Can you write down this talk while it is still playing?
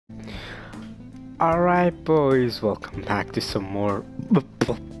Alright boys, welcome back to some more...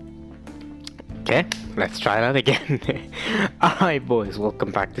 Okay, let's try that again. Alright boys,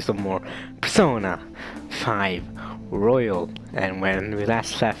 welcome back to some more Persona 5 Royal. And when we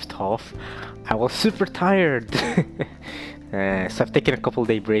last left off, I was super tired. So I've taken a couple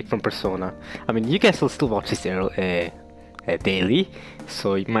day break from Persona. I mean, you guys will still watch this daily,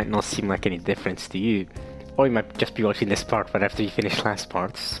 so it might not seem like any difference to you. Or you might just be watching this part right after you finish last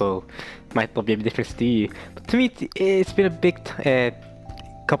part, so it might not be a difference to you. But to me, it's been a big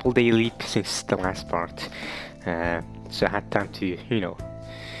couple day leap since the last part. So I had time to,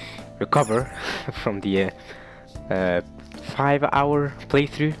 recover from the 5-hour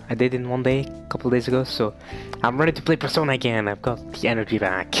playthrough I did in one day a couple days ago. So I'm ready to play Persona again. I've got the energy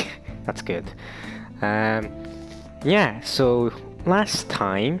back. That's good. Yeah, so last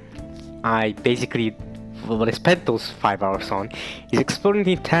time I basically... what I spent those 5 hours on is exploring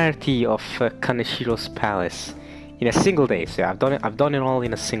the entirety of Kanashiro's palace in a single day. So I've done it all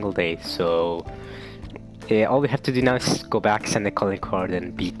in a single day. So all we have to do now is go back, send the calling card,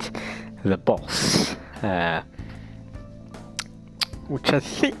 and beat the boss. Which I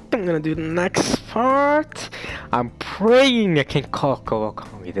think I'm gonna do the next part. I'm praying I can call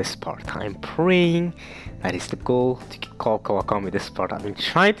Kawakami this part. I'm praying that is the goal, to call Kawakami this part. I've been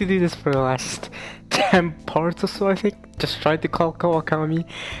trying to do this for the last 10 parts or so, I think. Just trying to call Kawakami.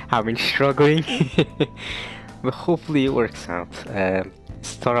 I've been struggling. But hopefully it works out.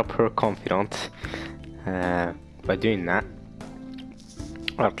 Start up her confidant by doing that.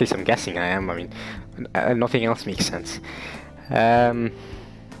 Or at least I'm guessing I am. I mean, nothing else makes sense. Other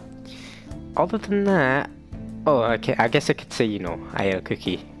than that, oh, okay, I guess I could say, I had a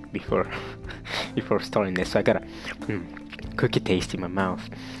cookie before before starting this, so I got a cookie taste in my mouth.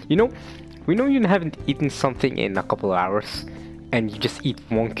 We know you haven't eaten something in a couple of hours, and you just eat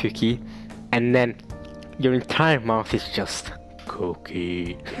one cookie, and then your entire mouth is just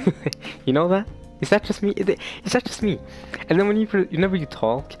cookie. You know that? Is that just me? Is that just me? And then whenever you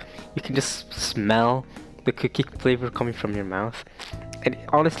talk, you can just smell the cookie flavor coming from your mouth, and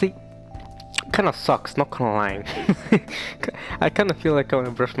honestly, kind of sucks, not gonna lie. I kind of feel like I want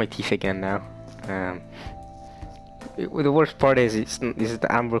to brush my teeth again now. The worst part is that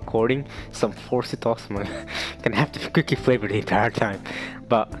I'm recording, so I'm forced to talk, so I'm gonna have the cookie flavor the entire time.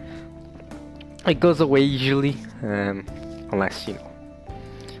 But it goes away usually, unless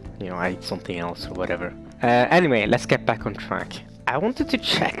I eat something else or whatever. Anyway, let's get back on track. I wanted to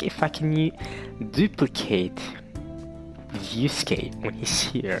check if I can duplicate Yusuke when he's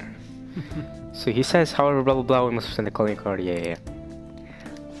here. So he says, however, blah blah blah, we must send the calling card. Yeah.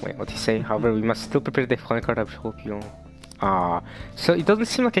 Wait, what did he say? However, we must still prepare the calling card. I hope you. So it doesn't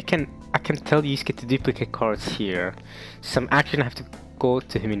seem like I can tell Yusuke to duplicate cards here. So I'm actually gonna have to go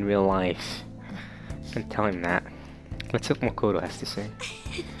to him in real life and tell him that. Let's see what Makoto has to say.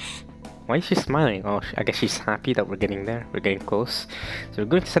 Why is she smiling? Oh, I guess she's happy that we're getting there. We're getting close. So we're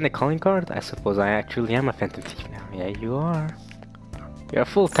going to send a calling card. I suppose I actually am a Phantom Thief now. Yeah, you are. You're a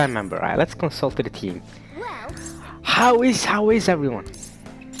full-time member. Alright, let's consult the team. Well, How is everyone?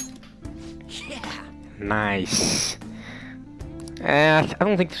 yeah. Nice. I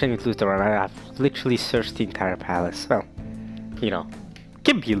don't think there's any loot around. I've literally searched the entire palace. Well,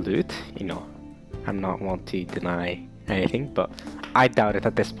 can be loot. I'm not one to deny anything, but I doubt it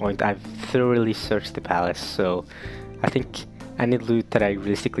at this point. I've thoroughly searched the palace, so I think any loot that I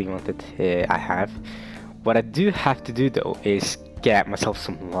realistically wanted, I have. What I do have to do though is get myself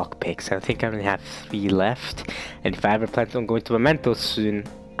some lockpicks. I think I only have 3 left, and if I ever plan on going to Memento soon,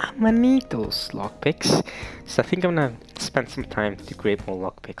 I'm gonna need those lockpicks. So I think I'm gonna spend some time to create more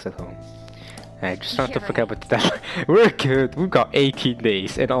lockpicks at home. Just not to forget about that. We're good. We've got 18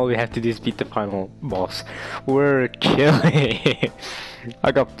 days, and all we have to do is beat the final boss. We're chilling.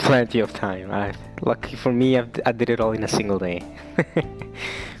 I got plenty of time. Lucky for me, I did it all in a single day.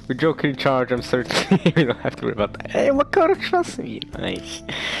 With Joker in charge, I'm certain we don't have to worry about that. Hey, Makoto trusts me. Nice.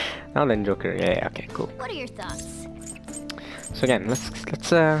 Now then, Joker. Yeah. Okay. Cool. What are your thoughts? So again, let's go.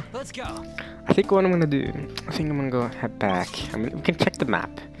 I think what I'm gonna do. I think I'm gonna go head back. I mean, we can check the map,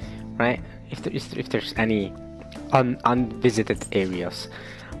 right? If there's any unvisited areas,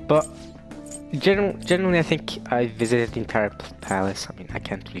 but generally I think I visited the entire palace. I mean, I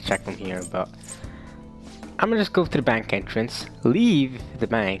can't really check from here, but I'm gonna just go to the bank entrance, leave the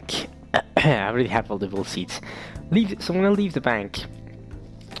bank. I already have all the bull seats. So I'm gonna leave the bank.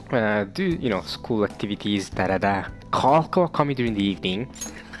 Do school activities, call Kawakami during the evening.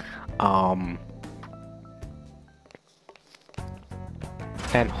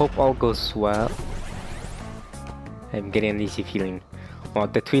 And hope all goes well. I'm getting an easy feeling Well,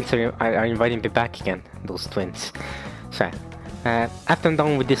 the twins are inviting me back again, those twins. So, after I'm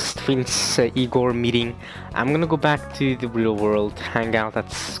done with this twins Igor meeting, I'm gonna go back to the real world, hang out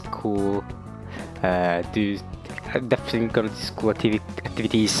at school, definitely gonna do school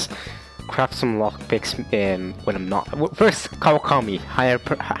activities, craft some lockpicks when I'm not. Well, first, Kawakami,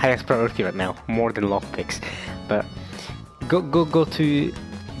 highest priority right now, more than lockpicks. But go to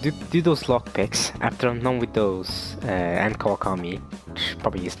do those lockpicks. After I'm done with those and Kawakami, which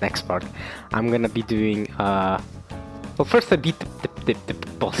probably is next part, I'm gonna be doing well, first I beat the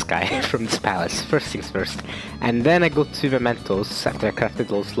boss guy from this palace, first things first, and then I go to Mementos after I crafted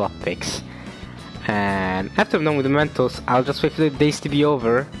those lockpicks. And after I'm done with the Mementos, I'll just wait for the days to be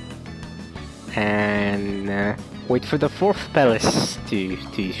over and wait for the fourth palace to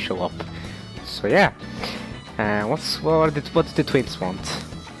show up. So yeah, what do the twins want?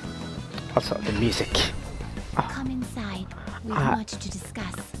 Also the music. Come inside. We have much to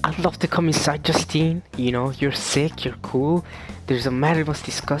discuss. I'd love to come inside, Justine. You know, you're sick, you're cool. There's a matter we must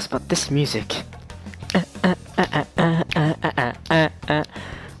discuss, but this music.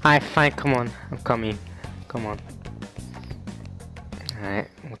 Alright, fine, come on. I'm coming. Come on. Alright,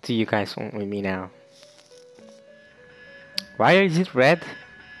 what do you guys want with me now? Why is it red?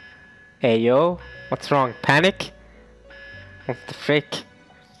 Hey yo, what's wrong? Panic? What the frick?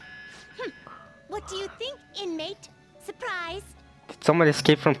 What do you think, inmate? Surprised? Did someone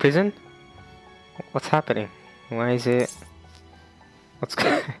escape from prison? What's happening? Why is it...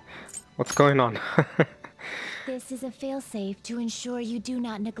 What's going on? This is a failsafe to ensure you do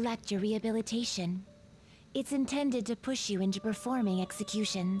not neglect your rehabilitation. It's intended to push you into performing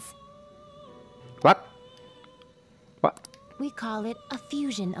executions. What? What? We call it a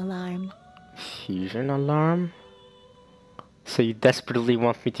fusion alarm. Fusion alarm? So you desperately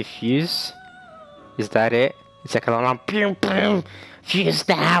want me to fuse? Is that it? It's like an alarm. Boom, boom. Fuse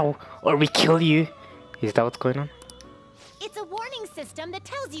now, or we kill you. Is that what's going on? It's a warning system that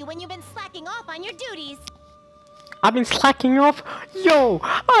tells you when you've been slacking off on your duties. I've been slacking off? Yo,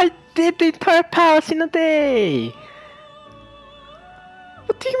 I did the entire palace in a day.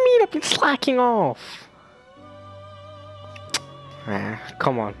 What do you mean I've been slacking off?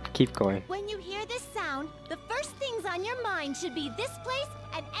 Come on, keep going. When you hear this sound, the first things on your mind should be this place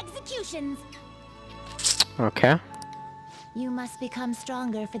and executions. Okay. You must become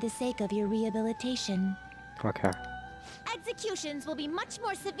stronger for the sake of your rehabilitation. Okay. Executions will be much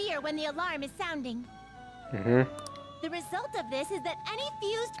more severe when the alarm is sounding. Mm-hmm. The result of this is that any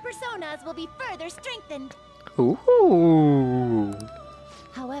fused personas will be further strengthened. Ooh.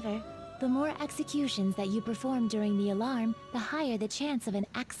 However, the more executions that you perform during the alarm, the higher the chance of an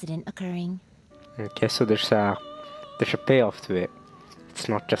accident occurring. Okay, so there's a payoff to it. It's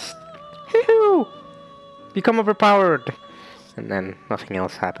not just hee-hoo, become overpowered, and then nothing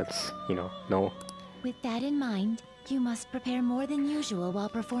else happens. You know, no. With that in mind, you must prepare more than usual while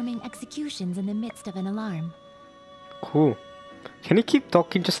performing executions in the midst of an alarm. Cool. Can you keep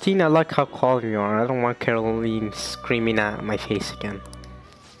talking, Justine? I like how calm you are. I don't want Caroline screaming at my face again.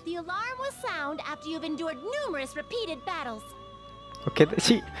 The alarm will sound after you've endured numerous repeated battles. Okay,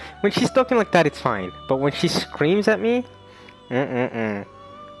 see, when she's talking like that, it's fine. But when she screams at me,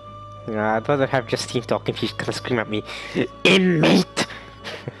 Yeah, I'd rather have Justine talking. She's gonna scream at me, inmate.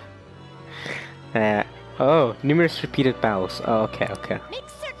 Oh, numerous repeated battles. Oh, okay. Make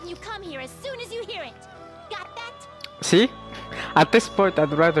certain you come here as soon as you hear it. Got that? See? At this point,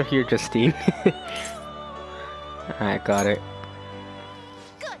 I'd rather hear Justine. I got it.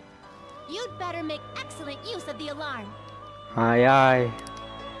 Good. You'd better make excellent use of the alarm. Aye.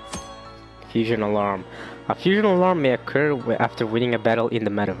 Fusion alarm. A fusion alarm may occur after winning a battle in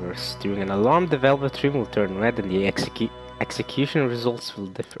the metaverse. During an alarm, the velvet room will turn red and the execution results will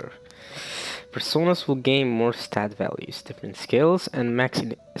differ. Personas will gain more stat values, different skills, and max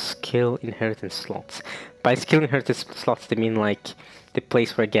skill inheritance slots. By skill inheritance slots, they mean like the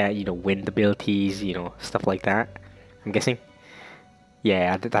place where I get, wind abilities, stuff like that. I'm guessing.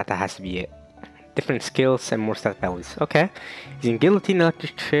 Yeah, that has to be it. Different skills and more stat values. Okay. Using guillotine,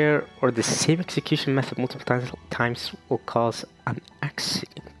 electric chair, or the same execution method multiple times will cause an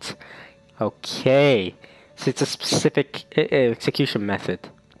accident. Okay. So it's a specific execution method,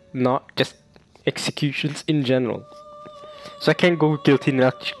 not just executions in general. So I can go guillotine,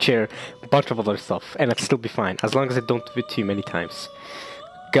 electric chair, a bunch of other stuff, and I'd still be fine, as long as I don't do it too many times.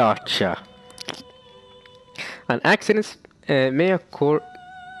 Gotcha. An accident may occur...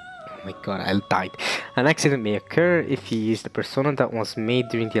 Oh my god, I died. An accident may occur if you use the persona that was made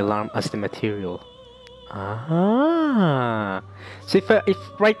during the alarm as the material. Ah. So if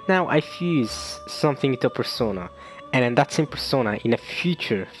right now I fuse something into a persona, And then that same persona in a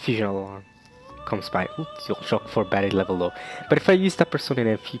future fusion alarm comes by. Oops, you'll shock for battery level low. But if I use that persona in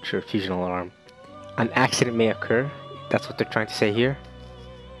a future fusion alarm, an accident may occur. That's what they're trying to say here.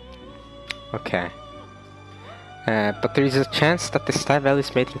 Okay. But there is a chance that the stat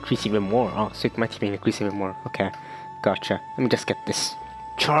values might increase even more. Oh, so it might even increase even more. Okay, gotcha. Let me just get this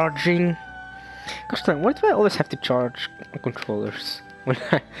charging. Gosh darn, why do I always have to charge controllers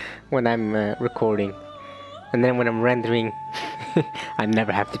when I'm recording? And then when I'm rendering, I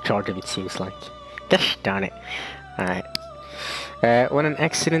never have to charge them, it seems like. Gosh darn it. Alright. When an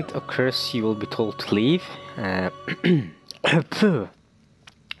accident occurs, you will be told to leave.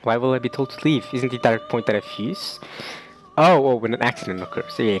 Why will I be told to leave? Isn't it that point that I fuse? Oh, when an accident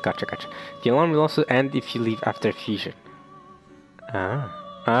occurs. Yeah, gotcha. The alarm will also end if you leave after fusion.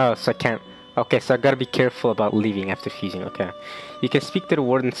 Oh, so I can't... Okay, so I gotta be careful about leaving after fusing, okay. You can speak to the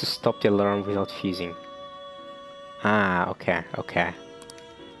wardens to stop the alarm without fusing. Okay.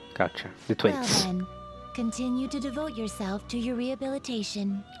 Gotcha. The twins. Well then, continue to devote yourself to your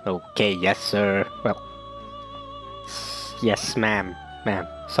rehabilitation. Okay, yes sir. Well... Yes, ma'am. Ma'am,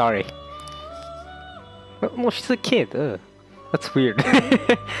 sorry. Well, she's a kid. That's weird.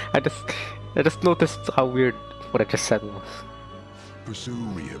 I just noticed how weird what I just said was. Pursue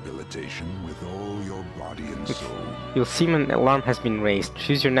rehabilitation with all your body and soul. You'll see when an alarm has been raised.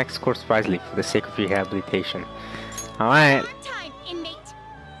 Choose your next course wisely for the sake of rehabilitation. Alright.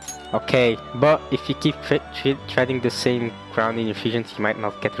 Okay, but if you keep treading the same ground in your fusions, you might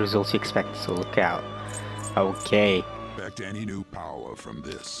not get the results you expect, so look out. Okay. Expect any new power from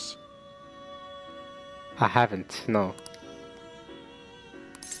this? I haven't, no.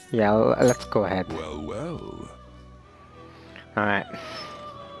 Yeah, let's go ahead. Well. Alright.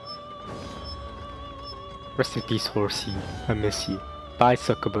 Rest in peace, Horsey. I miss you. Bye,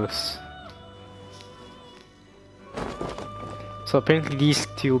 Succubus. So apparently these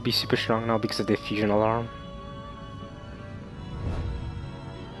two will be super strong now because of the fusion alarm.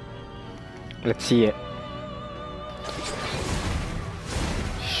 Let's see it.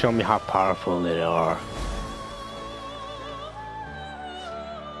 Show me how powerful they are.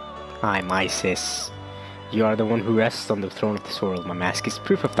 I'm Isis. You are the one who rests on the throne of this world. My mask is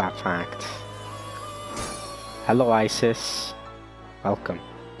proof of that fact. Hello, Isis. Welcome.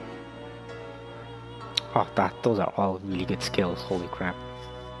 Oh, those are all really good skills. Holy crap.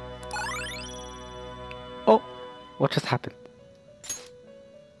 Oh, what just happened?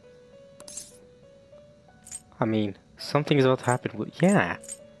 I mean, something is about to happen. Yeah.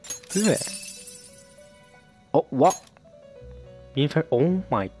 Do it. Oh, what? Oh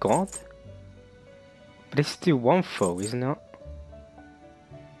my god. But it's still one foe, isn't it?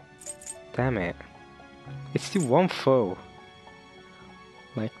 Damn it. It's still one foe.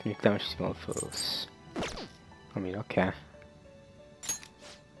 Like, make damage to all foes. I mean, okay.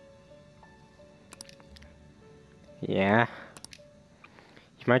 Yeah.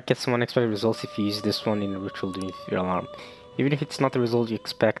 You might get some unexpected results if you use this one in a ritual during your alarm. Even if it's not the result you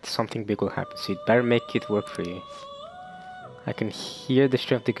expect, something big will happen, so you'd better make it work for you. I can hear the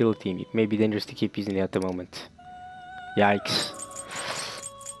strength of the guild team. It may be dangerous to keep using it at the moment. Yikes.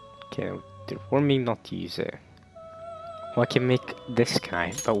 Okay, they're warning me not to use it. Well, I can make this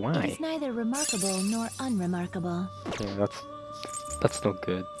guy, but why? It's neither remarkable nor unremarkable. Yeah, that's not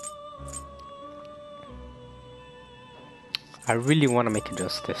good. I really want to make a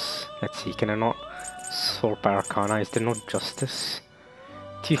justice. Let's see, can I not sort by Arcana? Is there no justice?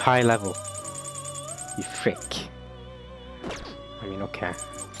 Too high level. You frick. I mean, okay.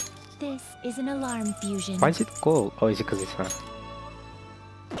 This is an alarm fusion. Why is it gold? Oh, is it because it's not?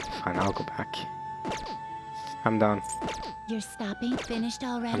 Fine, I'll go back. I'm done. You're stopping? Finished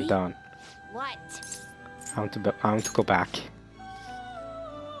already? I'm done. What? I want to go back.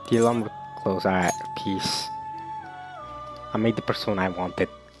 The alarm will close. Alright, peace. I made the persona I wanted.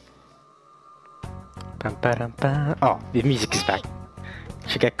 Bam, ba, bam. Oh, the music is back.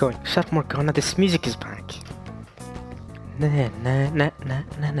 Should get going. Shut Morgana, this music is back. Na na na na na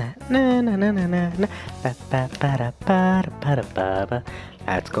na na na na na na na. Ba ba ba ba ba ba ba.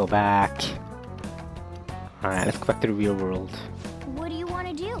 Let's go back. Alright, let's go back to the real world. What do you want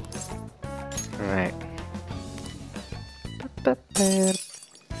to do? Alright.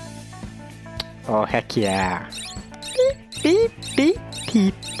 Oh, heck yeah. Beep, beep,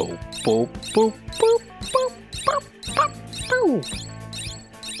 beep, boop, boop, boop, boop, boop, boop, boop, boop.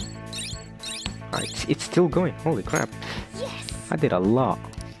 Alright, it's still going. Holy crap. Yes! I did a lot.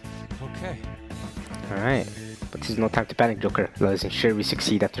 Okay. Alright. But there's no time to panic, Joker. Let's ensure we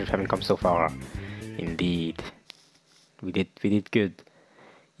succeed after having come so far. Indeed. We did good.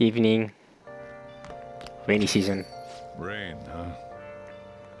 Evening. Rainy season. Rain, huh?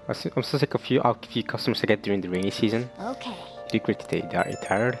 I'm so sick of you. I'll give you customers I get during the rainy season. Okay. You regret today. Are you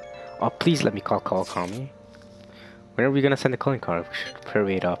tired? Oh, please let me call me. When are we gonna send the calling card? We should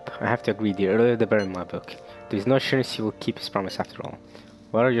hurry it up. I have to agree, the earlier the better in my book. There is no assurance he will keep his promise after all.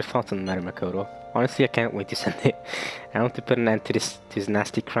 What are your thoughts on the matter, Makoto? Honestly, I can't wait to send it. I want to put an end to these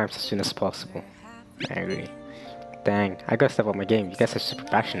nasty crimes as soon as possible. I agree. Dang, I gotta step up my game. You guys are super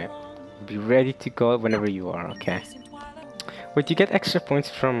passionate. Be ready to go whenever you are, okay? Wait, do you get extra points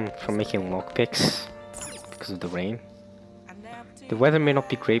from making lockpicks? Because of the rain? The weather may not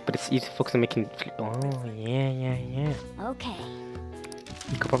be great, but it's easy to focus on making... Oh, yeah. Okay.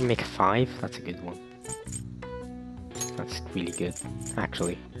 You could probably make 5. That's a good one. That's really good,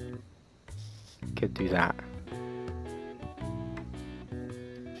 actually. Could do that.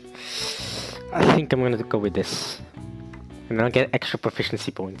 I think I'm gonna go with this. And I'll get extra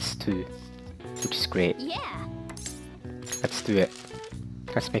proficiency points too, which is great. Yeah. Let's do it.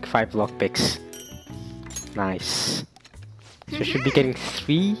 Let's make 5 lockpicks. Nice. So I should be getting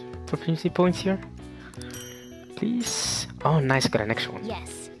 3 proficiency points here. Please. Oh, nice. Got an extra one.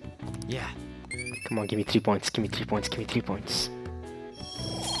 Yes. Yeah. Come on, give me 3 points. Give me 3 points. Give me 3 points.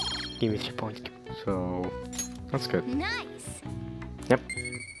 Give me 3 points. So that's good. Nice. Yep.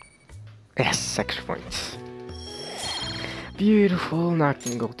 Yes, extra points. Beautiful. Now I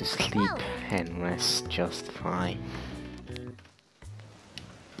can go to sleep and rest just fine.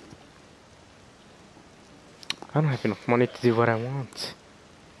 I don't have enough money to do what I want.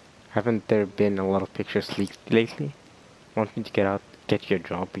 Haven't there been a lot of pictures leaked lately? Want me to get your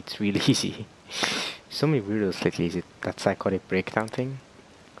job? It's really easy. So many weirdos lately. Is it that psychotic breakdown thing?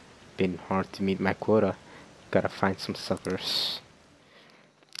 Been hard to meet my quota. Gotta find some suckers.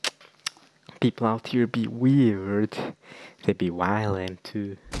 People out here be weird. They be wildin'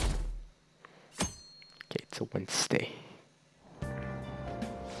 too. Okay, it's a Wednesday.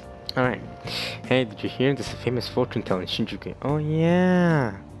 Alright. Hey, did you hear? There's a famous fortune teller in Shinjuku. Oh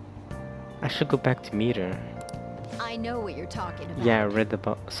yeah. I should go back to meet her. I know what you're talking about. Yeah, I read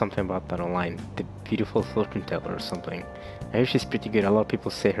about something about that online. The beautiful fortune teller or something. I hear she's pretty good. A lot of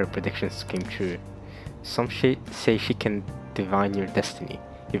people say her predictions came true. Some say she can divine your destiny.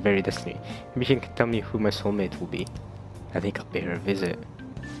 Your very destiny. Maybe she can tell me who my soulmate will be. I think I'll pay her a visit.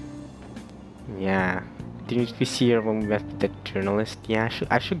 Yeah. Didn't we see her when we met with the journalist? Yeah,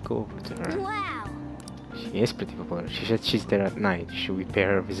 I should go over to her. Wow. She is pretty popular. She said she's there at night. Should we pay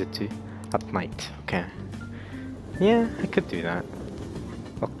her a visit too? At night. Okay. Yeah, I could do that.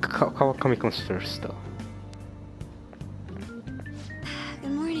 Kawakami comes first though.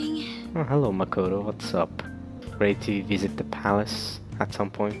 Good morning. Oh, hello Makoto. What's up? Ready to visit the palace at some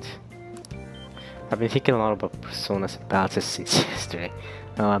point? I've been thinking a lot about personas and palaces since yesterday.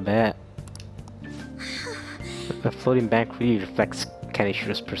 Oh, I bet. The floating bank really reflects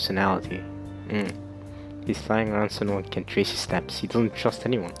Kanishira's personality. He's flying around so no one can trace his steps. He doesn't trust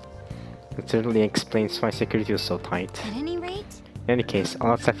anyone. It certainly explains why security was so tight. At any rate? In any case, all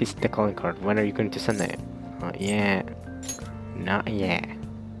that's left is the calling card. When are you going to send it? Yeah. Not yet.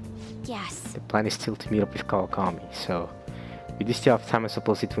 Yes. The plan is still to meet up with Kawakami, so... We do still have time. I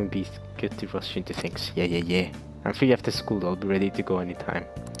suppose it wouldn't be good to rush into things. Yeah. I'm free after school. I'll be ready to go anytime.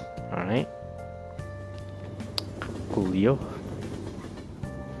 Alright. Coolio.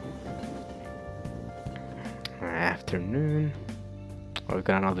 Afternoon. Oh, we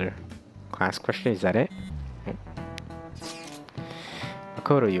got another class question. Is that it? Oh.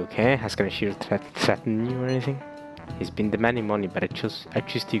 Makoto, you okay? Has Kaneshiro threatened you or anything? He's been demanding money, but I choose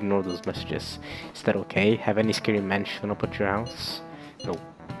to ignore those messages. Is that okay? Have any scary men shown up at your house? No.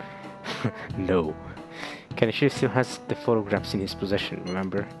 No. Kaneshiro still has the photographs in his possession,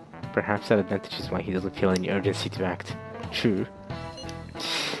 remember? Perhaps that advantage is why he doesn't feel any urgency to act. True.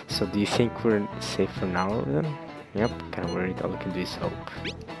 So do you think we're safe for now then? Yep, kinda worried. All we can do is hope.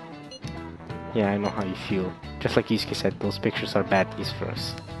 Yeah, I know how you feel. Just like Yusuke said, those pictures are bad news for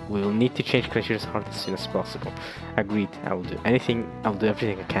us. We will need to change Kaneshiro's heart as soon as possible. Agreed, I will do everything I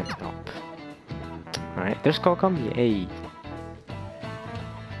can to help. Alright, there's Kawakami, hey!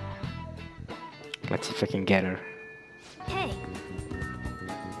 Let's see if I can get her. Hey.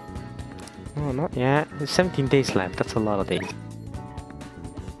 Oh, not yet. There's 17 days left, that's a lot of days.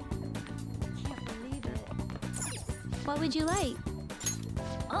 Can't believe it. What would you like?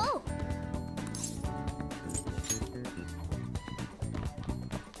 Oh!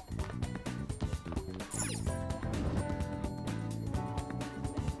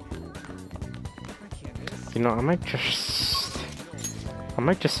 You know, I might just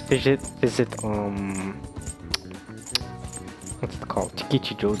visit what's it called?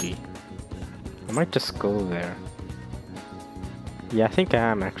 Takichi Joji. I might just go there Yeah, I think I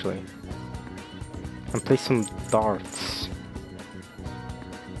am actually. And play some darts.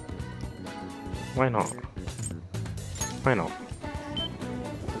 Why not? Why not?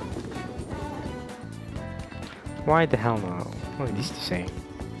 Why the hell not? What are these two saying?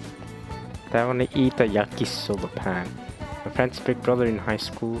 I wanna eat a yakisoba pan. My friend's big brother in high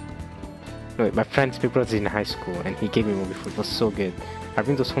school. No, wait, my friend's big brother's in high school and he gave me one before. It was so good. I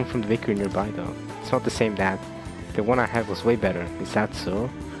bring those home from the bakery nearby though. It's not the same, Dad. The one I had was way better. Is that so?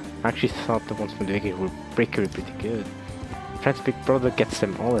 I actually thought the ones from the bakery were pretty good. Friend's big brother gets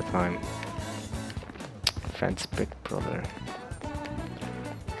them all the time. Friend's big brother.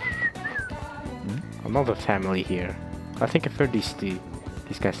 Another family here. I think I've heard these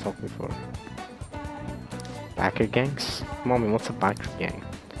guys talk before. Biker gangs? Mommy, what's a biker gang?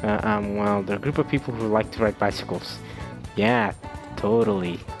 Well, they're a group of people who like to ride bicycles. Yeah,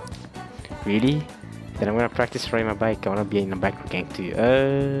 totally. Really? Then I'm gonna practice riding my bike. I wanna be in a biker gang too.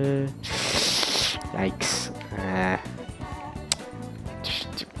 Yikes.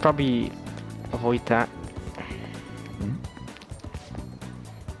 Probably avoid that.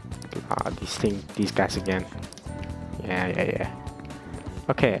 These guys again. Yeah.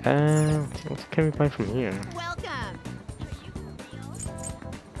 Okay, what can we buy from here? Welcome.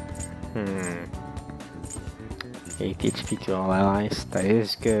 8 HP to all allies. That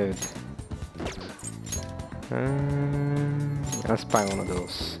is good. Let's buy one of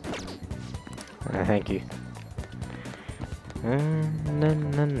those. Thank you.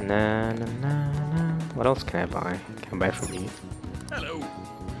 What else can I buy? Can I buy from you? Hello.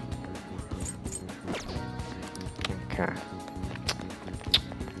 Okay.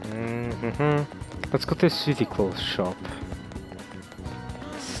 Let's go to the city clothes shop.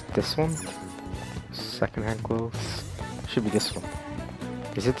 It's this one? Second-hand clothes? Should be this one.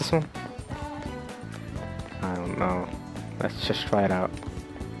 Is it this one? I don't know. Let's just try it out.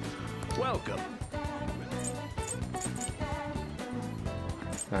 Welcome.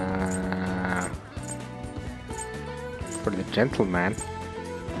 For the gentleman.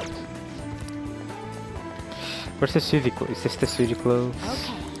 Where's the city clothes? Is this the city clothes?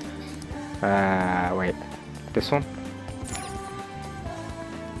 Okay. Wait. This one?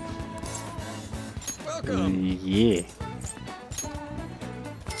 Welcome. Yeah.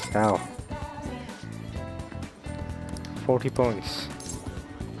 Ow. 40 points.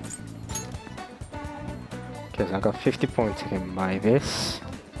 Okay, so I got 50 points. I can buy this.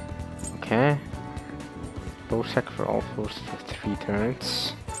 Okay. Bow check for all fours for 3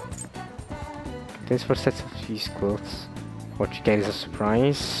 turns. This for sets of these clothes. What you get is a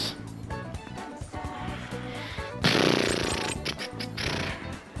surprise.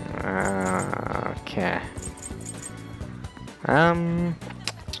 Okay.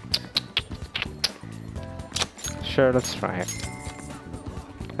 Sure, let's try it.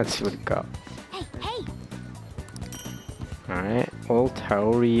 Let's see what we got. Hey. Alright, old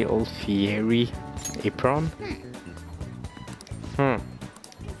Taori, old Fieri, apron.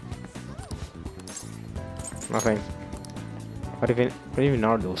 Nothing. What even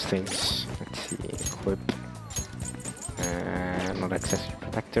are those things? Let's see, equip. Not accessory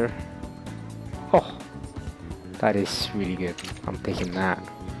protector. Oh, that is really good. I'm taking that.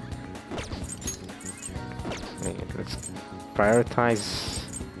 Let's prioritize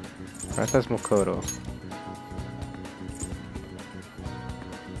Makoto.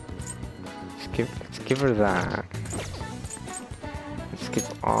 Let's give her that. Let's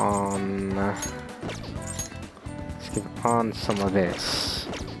give on some of this.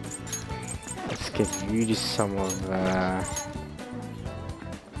 Let's give you just some of that.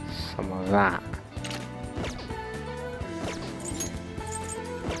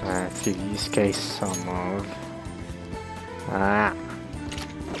 Let's give use case some of that.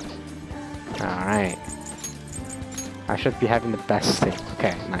 Alright. I should be having the best thing.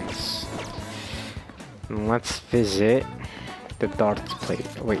 Okay, nice. Let's visit the darts plate.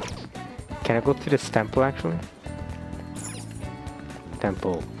 Wait, can I go to this temple actually?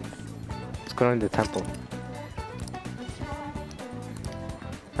 Temple. Let's go in the temple.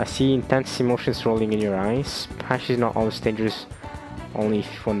 I see intense emotions rolling in your eyes. Passion is not always dangerous, only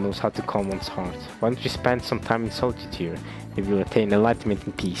if one knows how to calm one's heart. Why don't you spend some time in solitude here? Maybe you'll attain enlightenment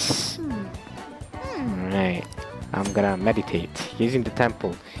and peace. Alright, I'm gonna meditate. Using the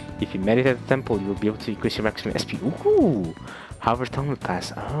temple. If you meditate at the temple, you will be able to increase your maximum SP. Ooh! However, time will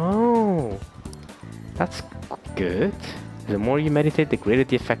pass. Oh! That's good. The more you meditate, the greater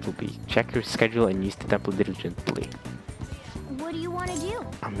the effect will be. Check your schedule and use the temple diligently. What do you want to do?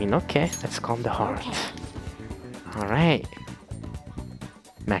 I mean, okay, let's calm the heart. Okay. Alright.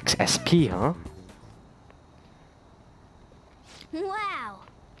 Max SP, huh? Wow.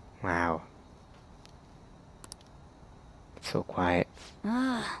 Wow. It's so quiet.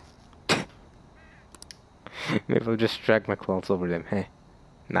 Ugh. Maybe I'll just drag my claws over them, hey?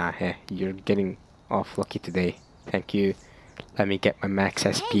 Nah, hey, you're getting off lucky today. Thank you. Let me get my max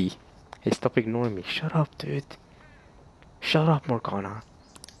SP. Hey, stop ignoring me. Shut up, dude. Shut up, Morgana.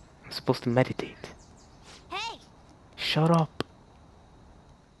 I'm supposed to meditate. Hey. Shut up.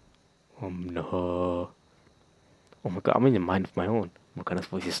 Oh no. Oh my god, I'm in a mind of my own. Morgana's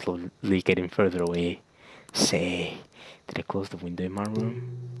voice is slowly getting further away. Say, did I close the window in my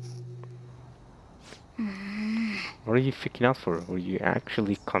room? What are you freaking out for? Were you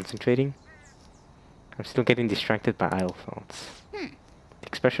actually concentrating? I'm still getting distracted by idle thoughts. The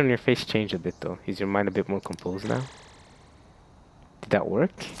expression on your face changed a bit though. Is your mind a bit more composed now? Did that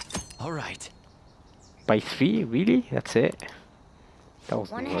work? Alright. By 3? Really? That's it? That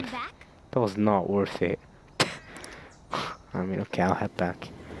was Wanna not head back? That was not worth it. I mean, okay, I'll head back.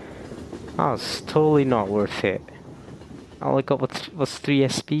 That was totally not worth it. All I got was 3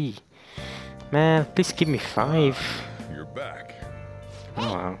 SP. Man, please give me 5. You're back.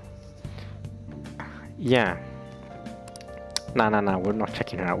 Oh wow. Yeah. Nah, we're not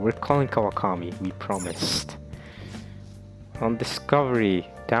checking her out. We're calling Kawakami, we promised. On Discovery,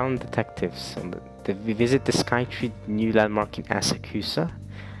 down detectives. We visit the Skytree new landmark in Asakusa.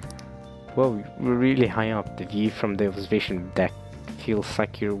 Well, we're really high up. The view from the observation deck feels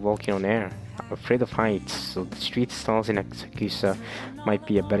like you're walking on air. I'm afraid of heights, so the street stalls in Asakusa might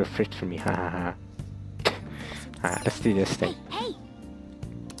be a better fit for me. Ha ha ha. Alright, let's do this thing. Hey.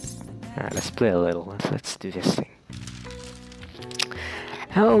 Alright, let's play a little. Let's do this thing.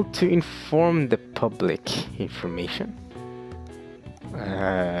 How to inform the public information?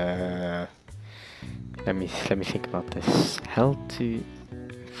 Let me think about this. How to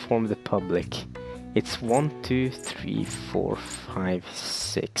inform the public. It's 1, 2, 3, 4, 5,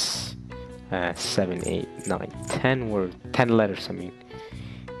 6, 7, 8, 9, 10 words, 10 letters. I mean,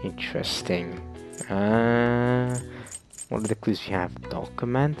 interesting. What are the clues we have?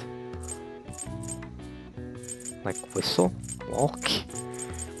 Document, like whistle, walk.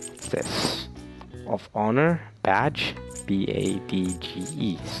 What's this? Of honor, badge,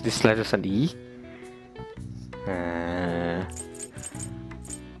 BADGE. So this letter's an E.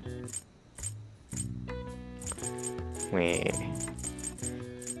 Wait.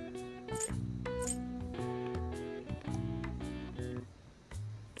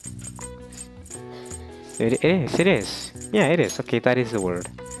 It is. Yeah, it is. Okay, that is the word.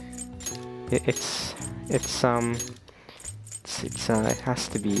 It has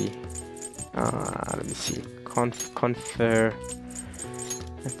to be, let me see. Confer.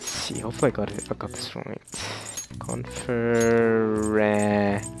 Let's see. Hopefully I got this right.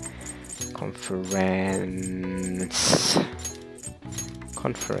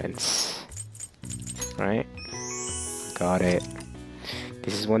 Conference. Right? Got it.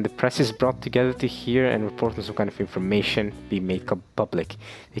 This is when the press is brought together to hear and report on some kind of information being made public.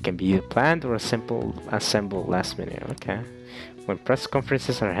 It can be either planned or assembled last minute. Okay. When press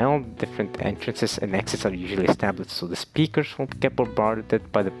conferences are held, different entrances and exits are usually established, so the speakers won't get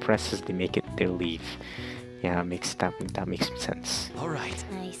bombarded by the press as they make their leave. Yeah, that makes sense. All right.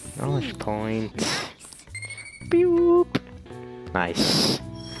 Nice. Knowledge point. Boop. Nice.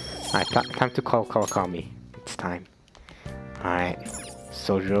 Alright, time to call Kawakami. It's time. Alright,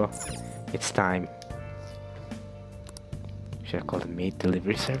 Sojo, it's time. Should I call the maid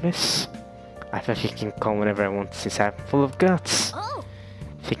delivery service? I thought you can call whenever I want since I'm full of guts. Oh.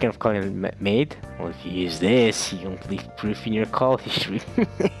 Thinking of calling a maid? Well, if you use this, you won't leave proof in your call history.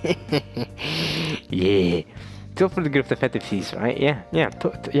 Yeah. It's all for the good of the Phantom Thieves, right? Yeah. No.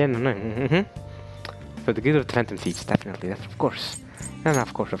 For the good of the Phantom Thieves, definitely. That's of course. No,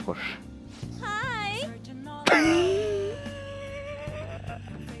 of course. Hi.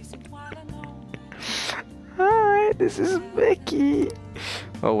 Hi, this is Becky.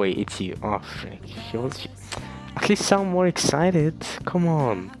 Oh wait, it's you. Oh frick. At least sound more excited. Come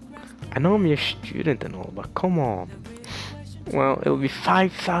on. I know I'm your student and all, but come on. Well, it'll be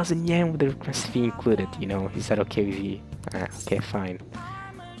 5,000 yen with the request fee included, you know. Is that okay with you? Okay, fine.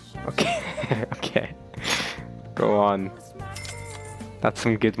 Okay, okay. Go on. That's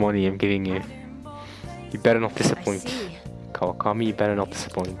some good money I'm giving you. You better not disappoint. Kawakami, you better not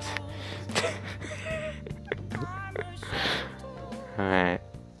disappoint. Alright.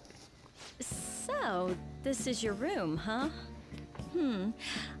 So, this is your room, huh?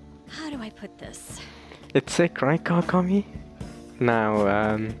 How do I put this? It's sick, right, Kawakami? Now,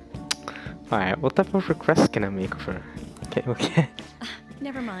 alright, what type of request can I make of her? Okay.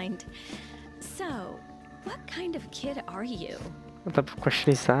 Never mind. So, what kind of kid are you? What type of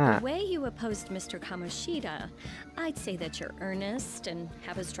question is The that? way you opposed Mr. Kamoshida, I'd say that you're earnest and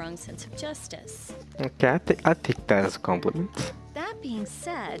have a strong sense of justice. Okay, I take that as a compliment. That being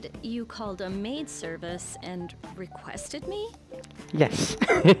said, you called a maid service and requested me? Yes.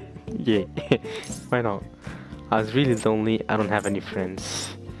 Yeah. Why not? I was really lonely. I don't have any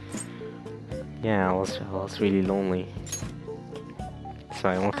friends. Yeah, I was really lonely. So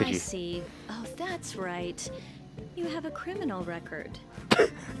I wanted I you. see. Oh, that's right. You have a criminal record.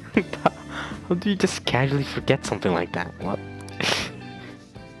 How do you just casually forget something like that? What?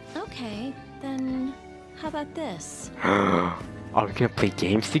 Okay, then how about this? Are we gonna play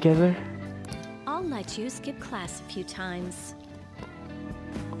games together? I'll let you skip class a few times.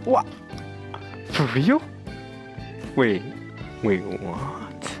 What? For real? Wait,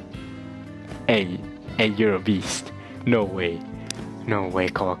 what? Hey, you're a beast. No way,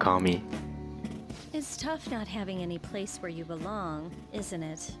 Kawakami. It's tough not having any place where you belong, isn't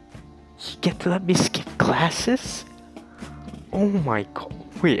it? You get to let me skip classes? Oh my god.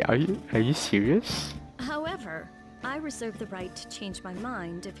 Wait, are you serious? However, I reserve the right to change my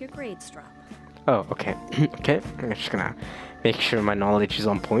mind if your grades drop. Oh, okay. Okay, I'm just gonna make sure my knowledge is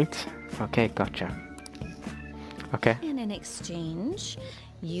on point. Okay, gotcha. Okay. And in exchange,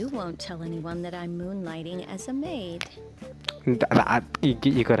 you won't tell anyone that I'm moonlighting as a maid. You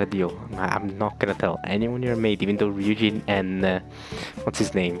got a deal. I'm not gonna tell anyone you're a maid, even though Ryujin and what's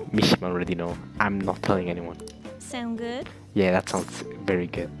his name, Mishima already know. I'm not telling anyone. Sound good? Yeah, that sounds very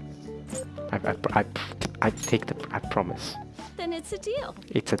good. I take the. I promise. Then it's a deal.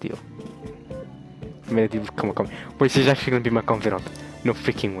 It's a deal. I made a deal with Come. Wait, she's actually gonna be my confidant. No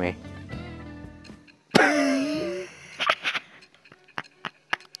freaking way.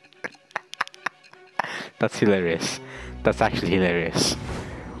 That's hilarious. That's actually hilarious.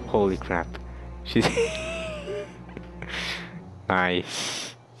 Holy crap. She's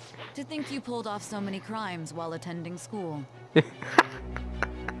nice. To think you pulled off so many crimes while attending school.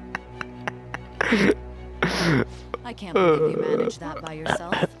 I can't believe you managed that by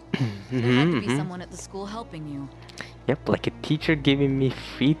yourself. There had to be someone at the school helping you. Yep, like a teacher giving me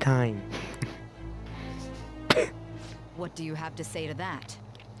free time. What do you have to say to that?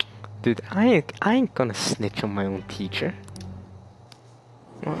 Dude, I ain't gonna snitch on my own teacher.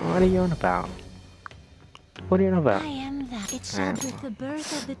 What are you on about? What are you on about? I am that. It showed with the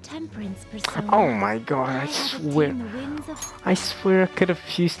birth of the temperance persona. Oh my god, I have swear. obtained the winds of I swear I could have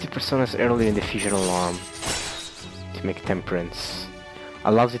fused the personas earlier in the fusion alarm to make temperance.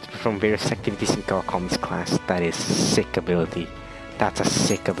 Allows you to perform various activities in Kawakami's class. That is sick ability. That's a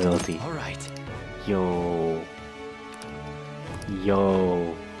sick ability. Alright. Yo.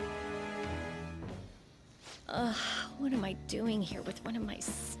 What am I doing here with one of my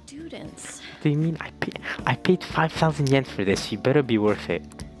students? What do you mean? I paid 5,000 yen for this. You better be worth it.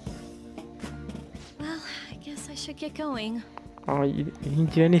 Well, I guess I should get going. Oh, you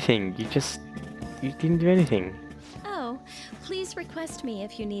didn't do anything. You didn't do anything. Oh, please request me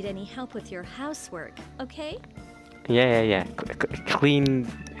if you need any help with your housework, okay? Yeah. Clean,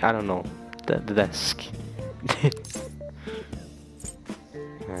 I don't know, the desk.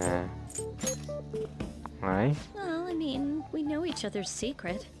 Why? Well, I mean, we know each other's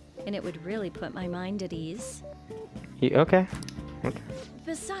secret, and it would really put my mind at ease. Okay.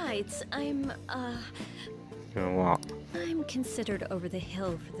 Besides, I'm What? I'm considered over the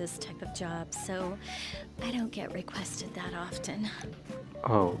hill for this type of job, so I don't get requested that often.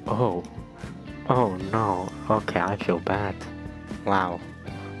 Oh no. Okay, I feel bad. Wow.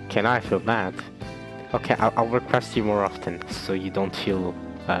 Can I feel bad? Okay, I'll request you more often so you don't feel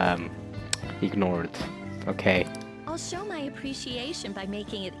ignored. Okay. I'll show my appreciation by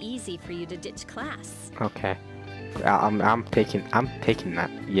making it easy for you to ditch class. Okay. I'm taking that.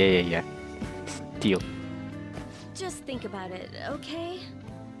 Yeah. Deal. Just think about it, okay?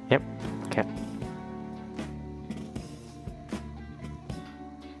 Yep. Okay.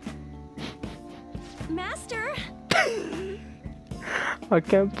 Master! I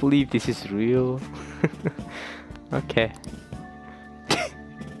can't believe this is real. Okay.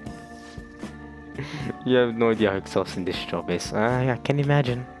 You have no idea how exhausting this job is. I can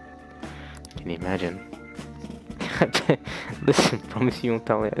imagine. Listen, promise you won't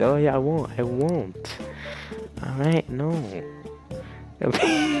tell me. Oh yeah, I won't. Alright, no.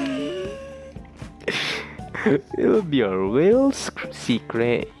 It'll be a real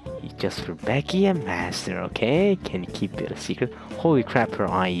secret just for Becky and Master, okay? Can you keep it a secret? Holy crap, her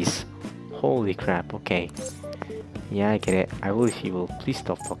eyes. Holy crap, okay. Yeah, I get it. I will if you will. Please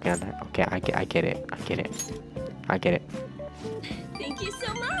stop talking like that. Okay, I get it. Thank you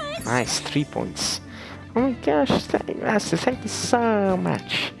so much! Nice, 3 points. Oh my gosh, Master, thank you so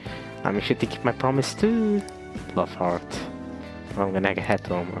much. I make sure to keep my promise too. Love heart. Oh, I'm gonna head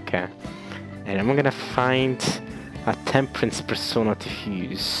home, okay. And I'm gonna find a temperance persona to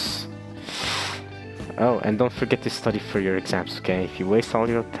fuse. Oh, and don't forget to study for your exams, okay? If you waste all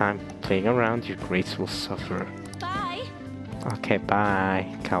your time playing around, your grades will suffer. Bye. Okay, bye.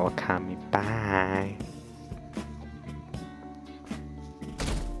 Kawakami, bye.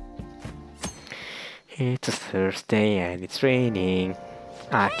 It's a Thursday and it's raining.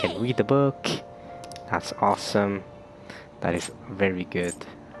 I can read the book. That's awesome. That is very good.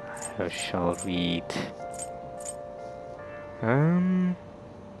 I shall read.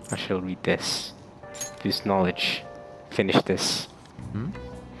 I shall read this. Use knowledge. Finish this.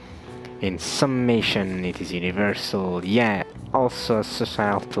 In summation, it is universal, yeah, also a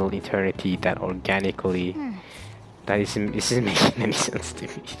societal eternity that organically... This isn't making any sense to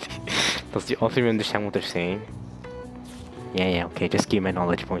me. Does the author understand what they're saying? Yeah, okay, just give me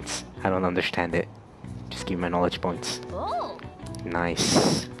knowledge points. I don't understand it. Just give me knowledge points. Oh.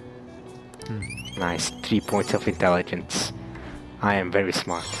 Nice. Nice, 3 points of intelligence. I am very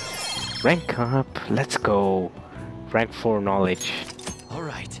smart. Rank up, let's go. Rank 4 knowledge.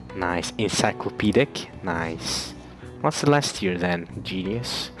 Alright. Nice, encyclopedic. Nice. What's the last year then?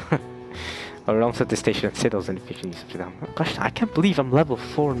 Genius. Around at the station at Settles and Efficiency. Gosh, I can't believe I'm level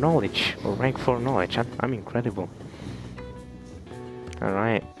 4 knowledge. Or rank 4 knowledge. I'm incredible.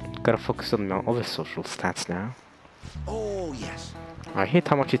 Alright. Gotta focus on my other social stats now. Oh, yes. I hate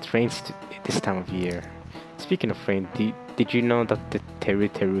how much it rains this time of year. Speaking of rain, did you know that the Teru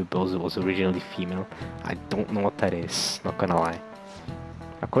Teru Bozo was originally female? I don't know what that is, not gonna lie.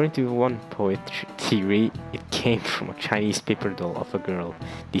 According to one poet theory, it came from a Chinese paper doll of a girl,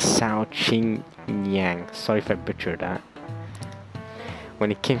 the Sao Ching Yang. Sorry if I butchered that.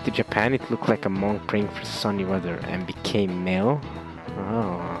 When it came to Japan, it looked like a monk praying for sunny weather and became male.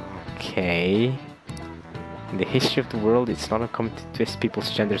 Oh, okay. In the history of the world, it's not uncommon to twist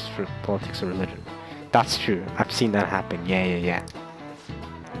people's genders for politics or religion. That's true. I've seen that happen. Yeah.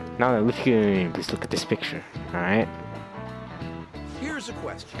 Now, please look at this picture. Alright. Here's a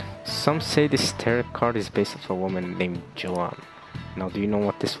question. Some say this tarot card is based off a woman named Joanne. Now, do you know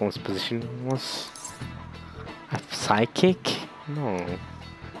what this one's position was? A psychic? No.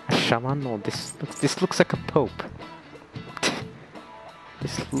 A shaman? No, this looks like a pope.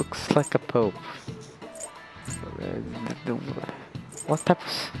 This looks like a pope. What type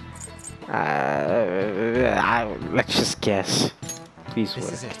of... let's just guess. Please This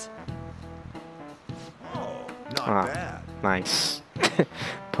work. is it. Oh, not bad. Nice.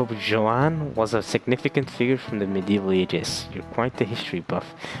 Pope Joan was a significant figure from the medieval ages. You're quite the history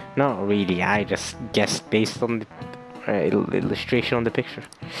buff. Not really, I just guessed based on the illustration on the picture.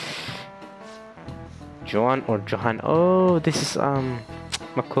 Joan or Johan. Oh, this is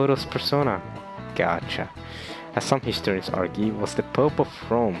Makoto's persona. Gotcha. As some historians argue, was the Pope of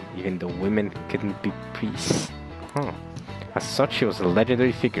Rome, even though women couldn't be priests. Huh. As such, he was a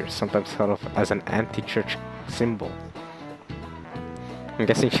legendary figure, sometimes thought of as an anti-church symbol. I'm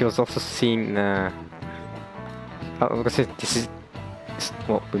guessing she was also seen, this is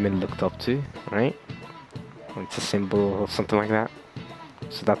what women looked up to, right? It's a symbol of something like that.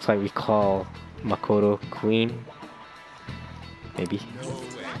 So that's why we call Makoto Queen. Maybe.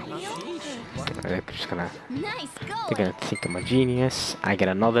 I'm just gonna... Nice They're gonna think I'm a genius. I get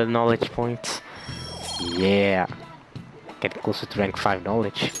another knowledge point. Yeah. Getting closer to rank 5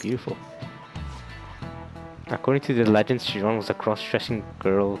 knowledge. Beautiful. According to the legends, Chiron was a cross-dressing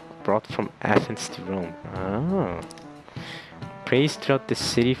girl brought from Athens to Rome. Oh. Praised throughout the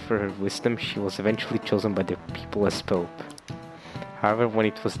city for her wisdom, she was eventually chosen by the people as pope. However, when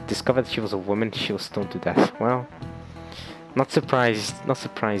it was discovered she was a woman, she was stoned to death. Well, not surprised. Not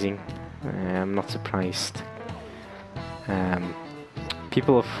surprising. I'm not surprised.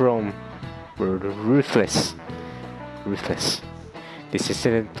 People of Rome were ruthless. This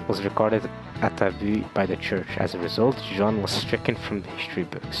incident was recorded a taboo by the church. As a result, John was stricken from the history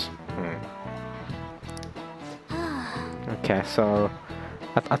books. Okay, so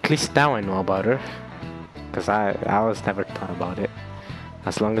at least now I know about her, because I was never thought about it.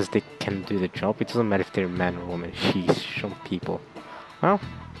 As long as they can do the job, it doesn't matter if they're man or woman. She's some people. Well,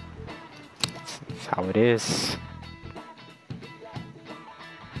 that's how it is.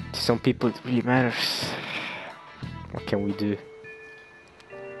 To some people, it really matters. What can we do?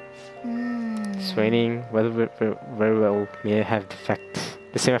 It's raining. Weather very well may have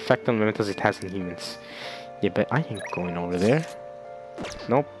the same effect on women as it has on humans. Yeah, but I ain't going over there.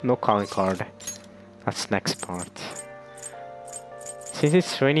 Nope, no calling card. That's next part. Since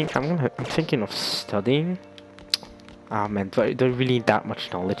it's raining, I'm thinking of studying. Ah man, do I don't really need that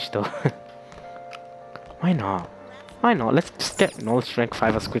much knowledge though. Why not? Why not? Let's just get knowledge rank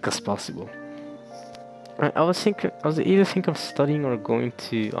 5 as quick as possible. I was either thinking of studying or going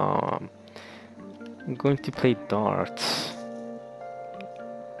to play darts.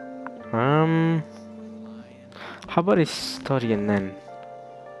 How about I study and then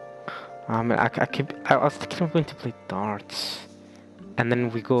I was thinking of going to play darts, and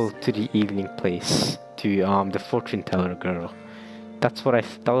then we go to the evening place to the fortune teller girl. That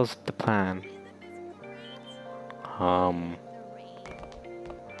was the plan.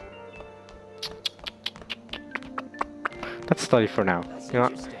 Let's study for now. You know,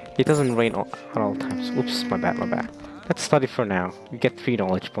 it doesn't rain at all times. Oops, my bad. Let's study for now. We get 3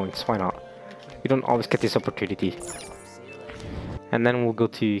 knowledge points. Why not? We don't always get this opportunity. And then we'll go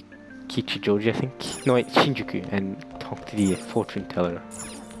to Kichijoji, I think. No, wait, Shinjuku, and talk to the fortune teller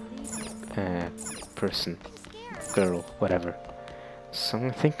person, girl, whatever. So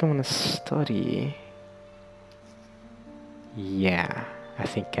I think I'm gonna study. Yeah, I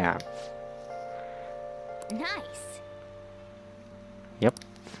think I am. Nice. Yep.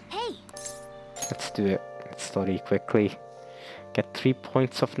 Hey. Let's do it. Let's study quickly. Get 3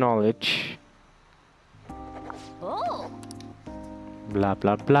 points of knowledge. Oh. Blah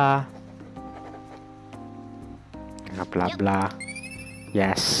blah blah. Blah blah.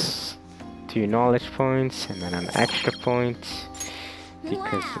 Yes. 2 knowledge points and then an extra point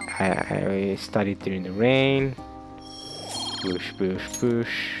because I studied during the rain.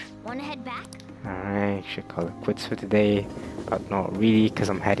 Boosh. Wanna head back? Alright, should call it quits for today, but not really because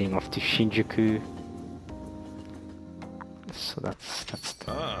I'm heading off to Shinjuku. So that's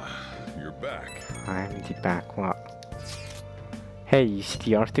You're back. I'm indeed back. What? Hey, you see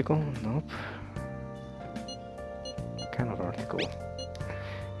the article? Nope. What kind of article?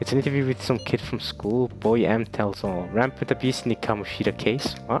 It's an interview with some kid from school. Boy M tells all. Rampant abuse in the Kamoshida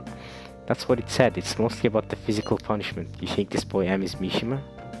case. What? That's what it said. It's mostly about the physical punishment. You think this boy M is Mishima?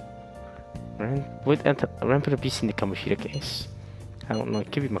 Rampant abuse in the Kamoshida case? I don't know.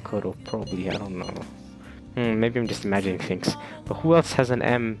 It could be Makoto. Probably. I don't know. Maybe I'm just imagining things. But who else has an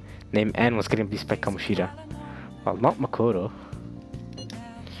M named N was getting abused by Kamoshida? Well, not Makoto.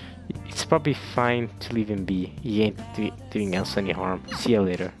 It's probably fine to leave him be. He ain't doing else any harm. See you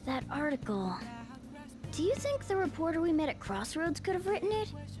later. That article. Do you think the reporter we met at Crossroads could have written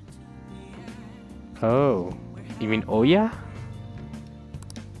it? Oh, you mean Oya?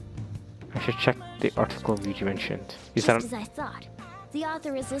 I should check the article you mentioned. Is Just as I thought. The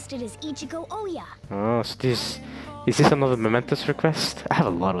author is listed as Ichigo Oya. Oh, so is this another Mementos request? I have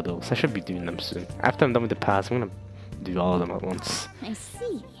a lot of those. I should be doing them soon. After I'm done with the past, I'm gonna do all of them at once. I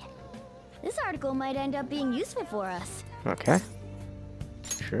see. This article might end up being useful for us. Okay.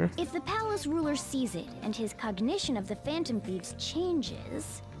 Sure. If the palace ruler sees it and his cognition of the Phantom Thieves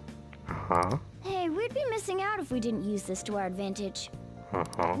changes... Uh-huh. Hey, we'd be missing out if we didn't use this to our advantage.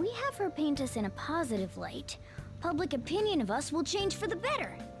 Uh-huh. We have her paint us in a positive light. Public opinion of us will change for the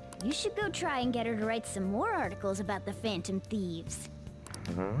better. You should go try and get her to write some more articles about the Phantom Thieves.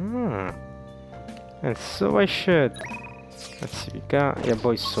 Ah. And so I should. Let's see, we got your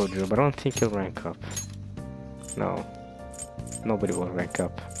boy Sojo, but I don't think he'll rank up. No. Nobody will rank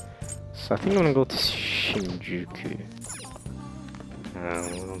up. So I think I'm gonna go to Shinjuku.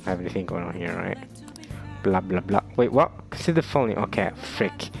 We don't have anything going on here, right? Blah blah blah. Wait, what? Consider the following. Okay,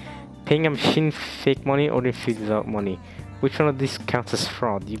 frick. Paying a machine fake money or in food without money. Which one of these counts as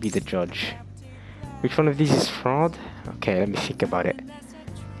fraud? You be the judge. Which one of these is fraud? Okay, let me think about it.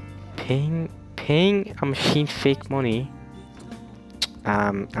 Paying a machine fake money.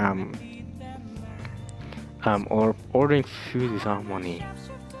 Or ordering food without money.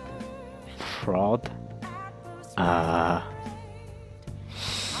 Fraud.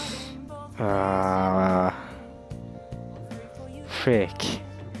 Frick.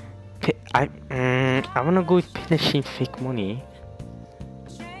 I wanna go with machine fake money.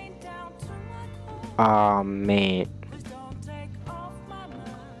 Mate.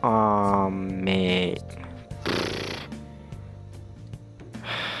 Mate.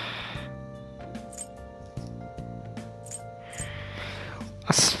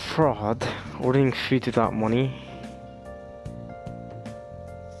 That's fraud. Ordering food without money.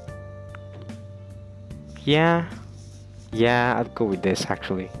 Yeah, I'd go with this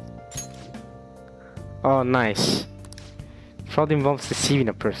actually. Oh, nice. Fraud involves deceiving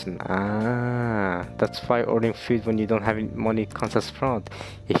a person. Ah, that's why ordering food when you don't have money counts as fraud.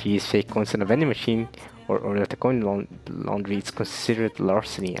 If you use fake coins in a vending machine or at a coin laundry, it's considered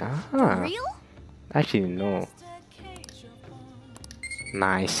larceny. Ah, Real? actually no.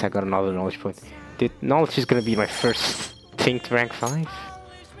 Nice, I got another knowledge point. Dude, knowledge is gonna be my first thing to rank 5.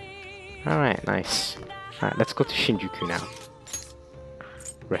 Alright, nice. Alright, let's go to Shinjuku now.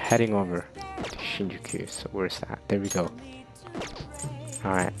 We're heading over to Shinjuku, so where's that? There we go.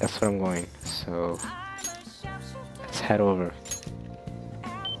 Alright, that's where I'm going. So, let's head over.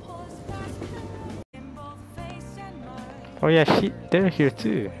 Oh yeah, they're here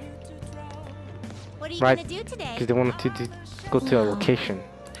too. What are you Right, gonna do today? because they wanted to go to a location.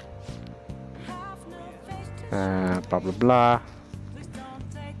 Blah blah blah.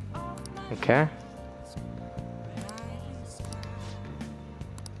 Okay.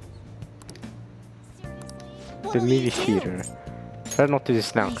 The movie theater. Try not to do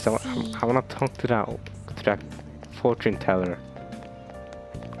this now, because I want to talk to that fortune teller.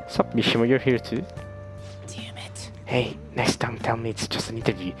 What's up, Mishima? You're here too. Damn it. Hey, next time tell me it's just an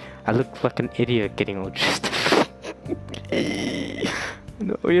interview. I look like an idiot getting all dressed.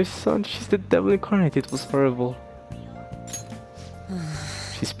 No, your son, she's the devil incarnate. It was horrible.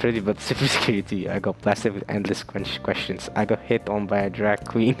 She's pretty but super scary too. I got blasted with endless questions. I got hit on by a drag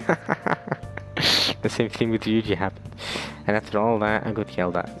queen. The same thing with Yuji happened. And after all that, I got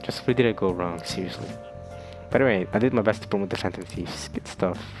yelled at. Just where did I go wrong, seriously? By the way, I did my best to promote the Phantom Thieves. Good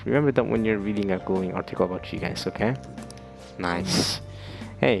stuff. Remember that when you're reading a glowing article about you guys, okay? Nice.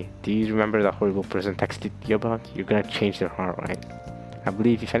 Hey, do you remember the horrible person texted you about? You're gonna change their heart, right? I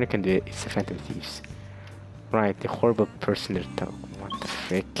believe if anyone can do it, it's the Phantom Thieves. Right, the horrible person they're talking. What the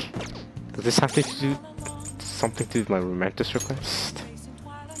frick? Does this have to do something to do with my romantic request?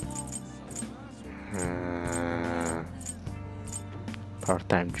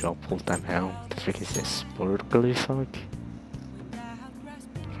 Part-time job, full-time hell. What the frick is this? Burglary fuck?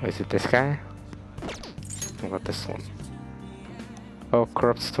 Oh, is it this guy? What about this one? Oh,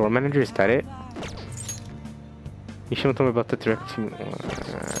 corrupt store manager, is that it? You shouldn't tell me about the direct team.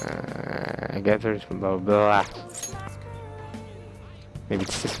 Gathers, blah blah. Maybe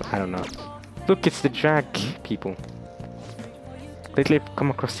it's this one, I don't know. Look, it's the drag people. Lately I've come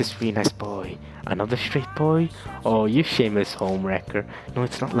across this really nice boy. Another straight boy? Oh, you shameless homewrecker. No,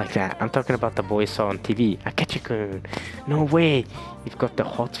 it's not like that. I'm talking about the boy I saw on TV. Akechikun. No way. You've got the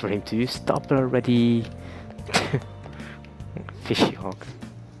hots for him too. Stop it already. Fishy hawk.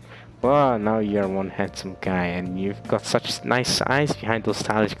 Well, now you're one handsome guy and you've got such nice eyes behind those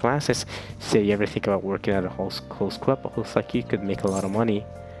stylish glasses. Say you ever think about working at a close club? It looks like you could make a lot of money.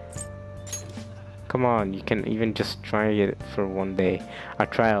 Come on, you can even just try it for one day. A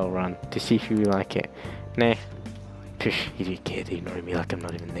trial run to see if you really like it. Nah. Pish, idiot kid, ignoring me like I'm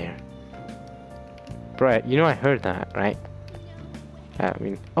not even there. Bro, you know I heard that, right? I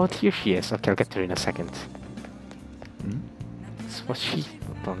mean, oh, here she is. Okay, I'll get to her in a second. So what's she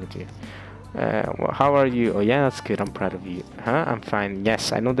talking to you? Well, how are you? Oh yeah, that's good. I'm proud of you. Huh? I'm fine.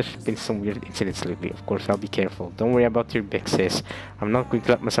 Yes, I know there's been some weird incidents lately. Of course, I'll be careful. Don't worry about your big sis. I'm not going to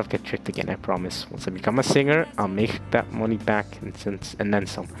let myself get tricked again, I promise. Once I become a singer, I'll make that money back and then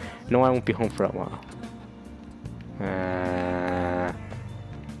some. No, I won't be home for a while.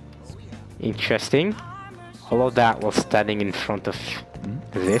 Interesting. All of that while standing in front of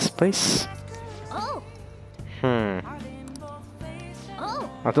this place? Oh,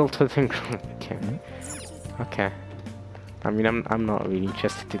 Adulthood and okay. Okay. I mean, I'm not really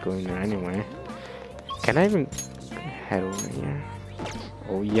interested to go in there anyway. Can I even head over here?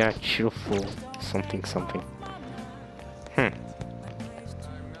 Oh yeah, cheerful something.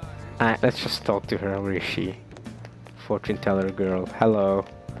 Alright, let's just talk to her. Where is she? Fortune teller girl. Hello.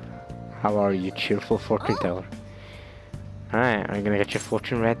 How are you, cheerful fortune teller? Alright, are you gonna get your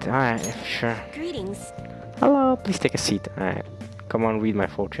fortune read? Alright, sure. greetings. Hello, please take a seat. Alright. Come on, read my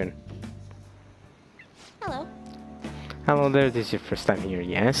fortune. Hello. Hello there, this is your first time here,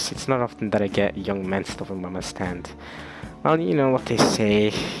 yes? It's not often that I get young men stopping by my stand. Well, you know what they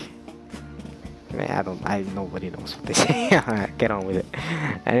say. Nobody knows what they say. Alright, get on with it.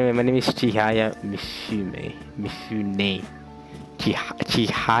 Anyway, my name is Chihaya Mifune.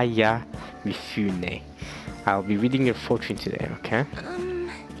 Chihaya Mifune. I'll be reading your fortune today, okay?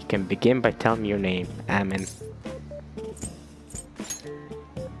 You can begin by telling me your name. Amin.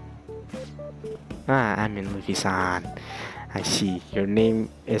 AminLuffy-san. I see. Your name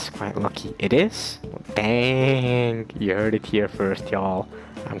is quite lucky. It is? Well, dang. You heard it here first, y'all.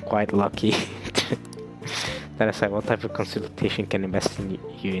 I'm quite lucky. That aside, what type of consultation can invest in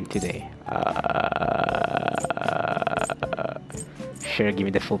you in today? Sure, give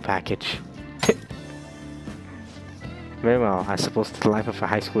me the full package. Very well. I suppose the life of a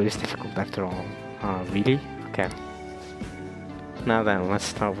high schooler is difficult after all. Really? Okay. Now then, let's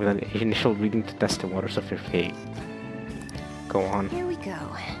start with an initial reading to test the waters of your fate. Go on. Here we go.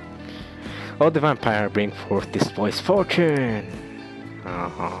 Oh, the vampire, bring forth this boy's fortune.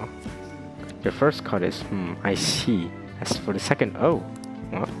 Your first card is, I see. As for the second, oh.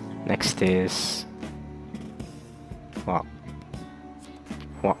 Well, next is... What?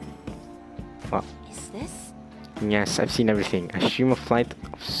 Is this? Yes, I've seen everything. A stream of light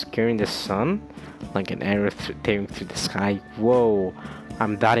obscuring the sun, like an arrow tearing through the sky. Whoa,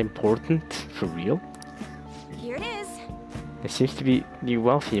 I'm that important? For real? Here it is. There seems to be a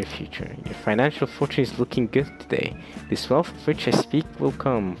wealthier future. Your financial fortune is looking good today. This wealth of which I speak will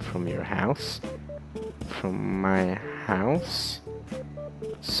come from your house. From my house?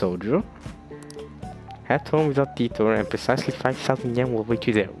 Soju? Head home without detour and precisely 5,000 yen will wait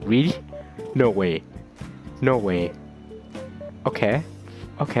you there. Really? No way. No way. Okay.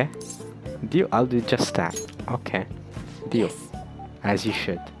 Okay. Deal, I'll do just that. Okay. Deal. Yes. As you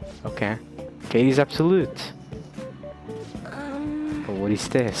should. Okay. Fate is absolute. But what is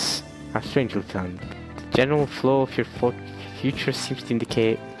this? How strange will come. The general flow of your future seems to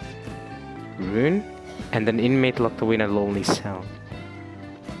indicate ruin and an inmate locked away in a lonely cell.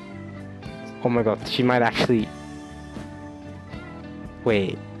 Oh my god, she might actually...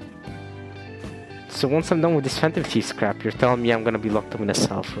 Wait. So once I'm done with this Phantom Thief crap, you're telling me I'm gonna be locked up in a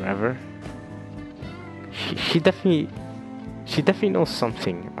cell forever? She definitely knows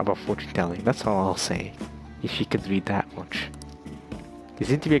something about fortune telling, that's all I'll say. If she could read that much. You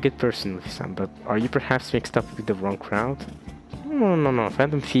seem to be a good person, Luffy-san, but are you perhaps mixed up with the wrong crowd? No,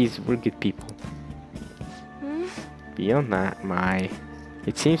 Phantom Thieves, we're good people. Beyond that,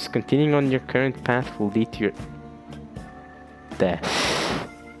 it seems continuing on your current path will lead to your death.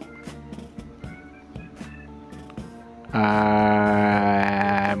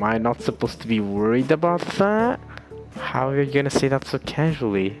 Am I not supposed to be worried about that? How are you gonna say that so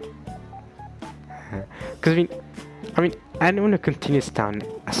casually? Because I mean, anyone who continues down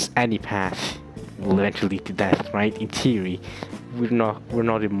any path will eventually lead to death, right? In theory, we're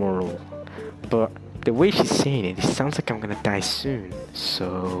not immoral, but the way she's saying it sounds like I'm gonna die soon.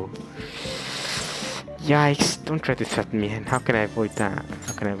 So, yikes! Don't try to threaten me. And how can I avoid that?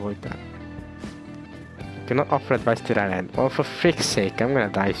 I cannot offer advice to that end. Well, for frick's sake, I'm gonna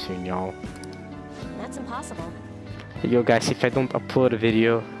die soon, y'all. That's impossible. Yo, guys, if I don't upload a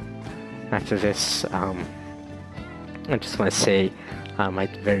video after this, I just want to say I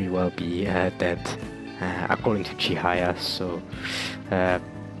might very well be dead, according to Chihaya. So,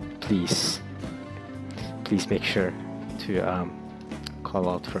 please make sure to call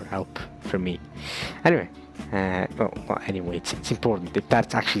out for help from me. Anyway, anyway, it's important if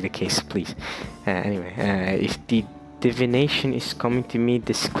that's actually the case. Please. Anyway, if the divination is coming to me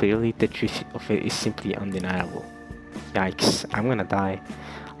this clearly, the truth of it is simply undeniable. Yikes! I'm gonna die.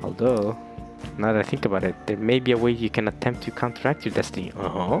 Although, now that I think about it, there may be a way you can attempt to counteract your destiny.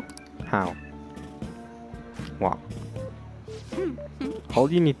 How? What?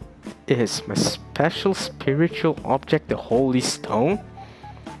 All you need is my special spiritual object, the Holy Stone?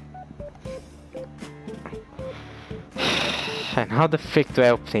 And how the frick do I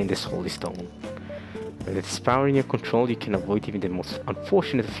obtain this Holy Stone? With its power in your control, you can avoid even the most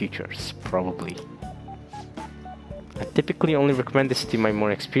unfortunate of futures, probably. I typically only recommend this to my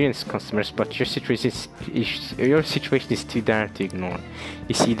more experienced customers, but your situation is too dire to ignore.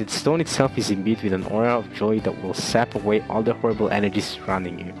 You see, the stone itself is imbued with an aura of joy that will sap away all the horrible energies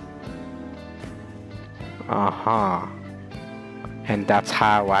surrounding you. And that's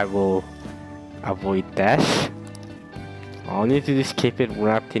how I will avoid death. All you need to do is keep it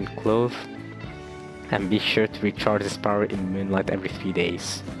wrapped in cloth, and be sure to recharge this power in moonlight every 3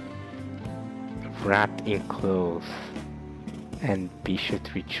 days. Wrapped in cloth, and be sure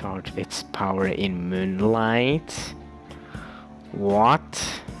to recharge its power in moonlight.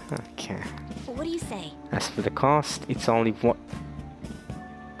 What? Okay. What do you say? As for the cost, it's only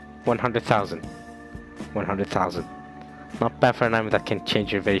 100,000. 100,000. Not bad for an item that can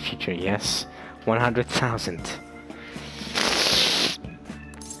change your very future, yes? 100,000.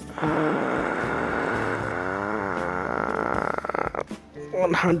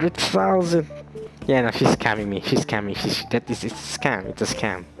 100,000. Yeah, no, she's scamming me. It's a scam. It's a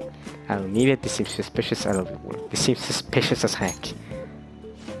scam. I don't need it. This seems suspicious. I don't work. This seems suspicious as heck.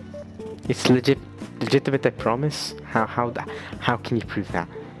 It's legitimate. I promise. How can you prove that?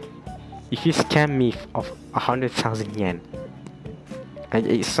 If you scam me of 100,000 yen,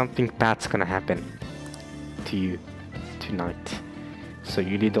 something bad's gonna happen to you tonight. So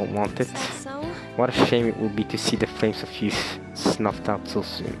you really don't want it. So? What a shame it would be to see the flames of youth snuffed out so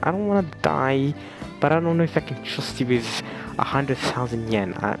soon. I don't want to die, but I don't know if I can trust you with 100,000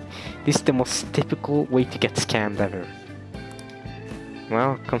 yen. This is the most typical way to get scammed ever.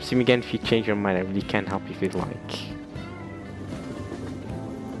 Well, come see me again if you change your mind. I really can't help you if you'd like.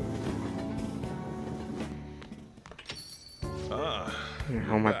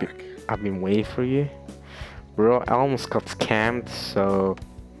 How am I I've been waiting for you. Bro, I almost got scammed, so...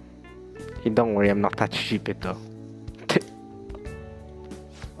 Don't worry, I'm not that stupid though.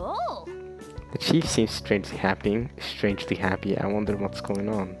 Oh! The chief seems strangely happy. I wonder what's going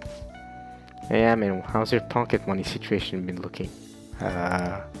on. Hey, Amin, how's your pocket money situation been looking?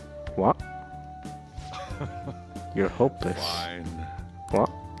 What? You're hopeless. Fine. What?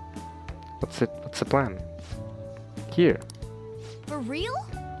 What's the plan? Here. For real?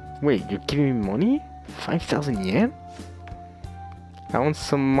 Wait, you're giving me money? 5,000 yen? I want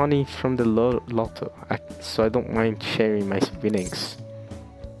some money from the lotto, so I don't mind sharing my winnings.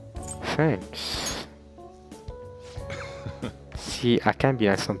 Thanks. See, I can be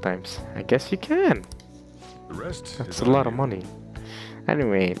nice sometimes. I guess you can. The rest That's is a on lot of you. money.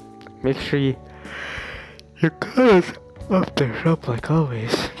 Anyway, make sure your car's up the shop like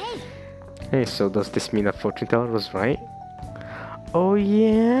always. Hey, so does this mean that fortune teller was right? Oh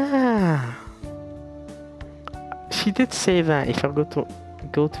yeah. She did say that if I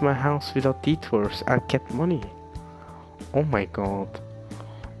go to my house without detours, I'll get money. Oh my god.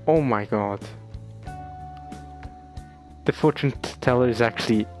 Oh my god. The fortune teller is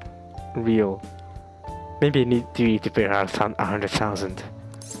actually real. Maybe I need to pay her 100,000.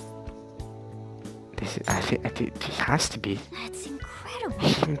 I think this has to be. That's incredible.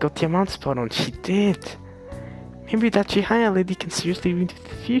 She even got the amount spot on. She did. Maybe that Chihaya lady can seriously read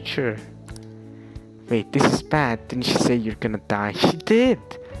the future. Wait, this is bad. Didn't she say you're gonna die? She did.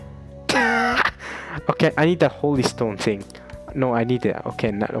 Okay, I need that holy stone thing. No, I need it.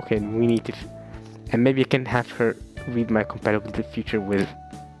 Okay, okay. We need to. And maybe I can have her read my compatibility future with.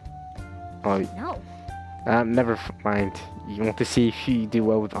 Oh No. never mind. You want to see if you do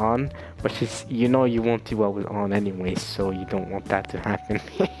well with On, but you know you won't do well with On anyway, so you don't want that to happen.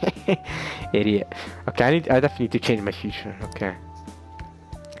 Idiot. Okay, I definitely need to change my future. Okay.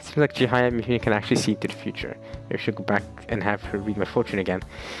 Seems like Chihaya Mifune can actually see into the future. Maybe I should go back and have her read my fortune again.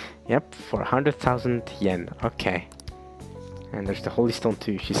 Yep, for 100,000 yen. Okay. And there's the holy stone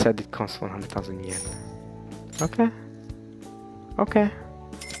too. She said it costs 100,000 yen. Okay. Okay.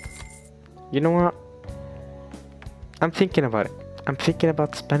 You know what? I'm thinking about it. I'm thinking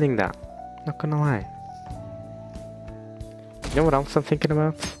about spending that. Not gonna lie. You know what else I'm thinking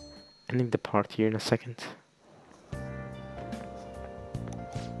about? Ending the part here in a second.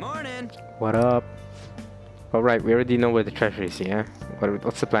 Morning. What up? Alright, we already know where the treasure is, yeah?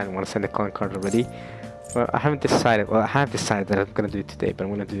 What's the plan? Want to send the calling card already? Well, I haven't decided. Well, I have decided that I'm gonna do it today, but I'm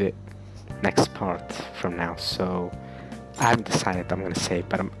gonna do it next part from now. So I haven't decided. I'm gonna say,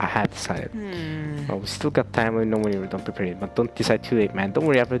 but I have decided. Well, we still got time. I know when you're done preparing, but don't decide too late, man. Don't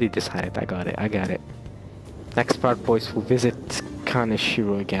worry, I've already decided. I got it. I got it. Next part, boys, we'll visit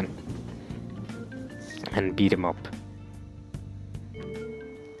Kaneshiro again and beat him up.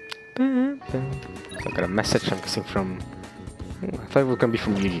 I got a message. I'm guessing from. I thought it was gonna be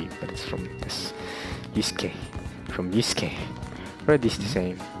from Yuji, but it's from this Yusuke. From Yusuke. Or are these the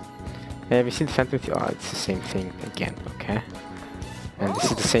same? Yeah, have you seen the Phantom Thief? Oh, it's the same thing again. Okay. And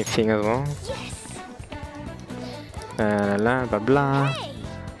this is the same thing as well. Yes. Blah blah. Hey.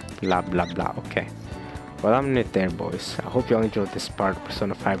 Blah blah blah. Okay. Well, I'm in it there, boys. I hope you all enjoyed this part of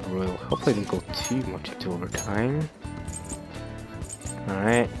Persona 5 Royal. Hopefully I didn't go too much into overtime.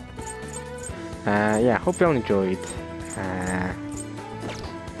 Alright. Yeah, hope you all enjoyed.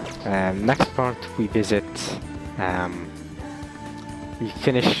 Next part we visit, we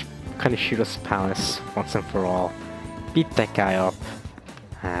finish Kaneshiro's palace once and for all. Beat that guy up.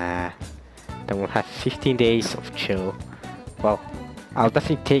 Then we'll have 15 days of chill. Well, I'll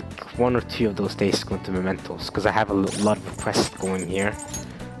definitely take 1 or 2 of those days going to Mementos, because I have a lot of requests going here.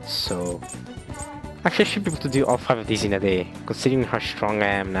 So, actually I should be able to do all 5 of these in a day. Considering how strong I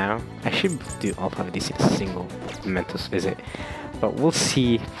am now, I should be able to do all 5 of these in a single Mementos visit. But we'll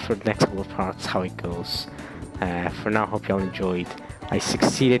see for the next couple of parts how it goes. For now, hope you all enjoyed. I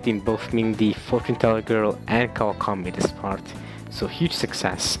succeeded in both meeting the fortune teller girl and Kawakami this part. So huge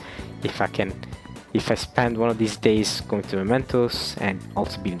success. If I spend one of these days going to Mementos and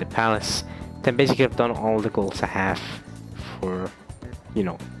also beating the palace, then basically I've done all the goals I have for, you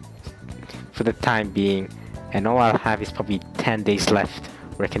know, for the time being. And all I'll have is probably 10 days left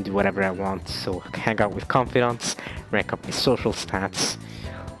where I can do whatever I want. So hang out with confidence, rank up my social stats.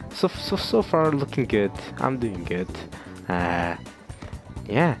 So far looking good. I'm doing good.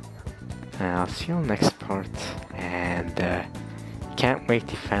 Yeah. I'll see you on the next part. And can't wait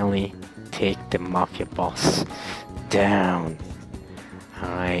to finally take the mafia boss down.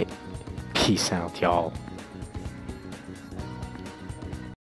 Alright. Peace out, y'all.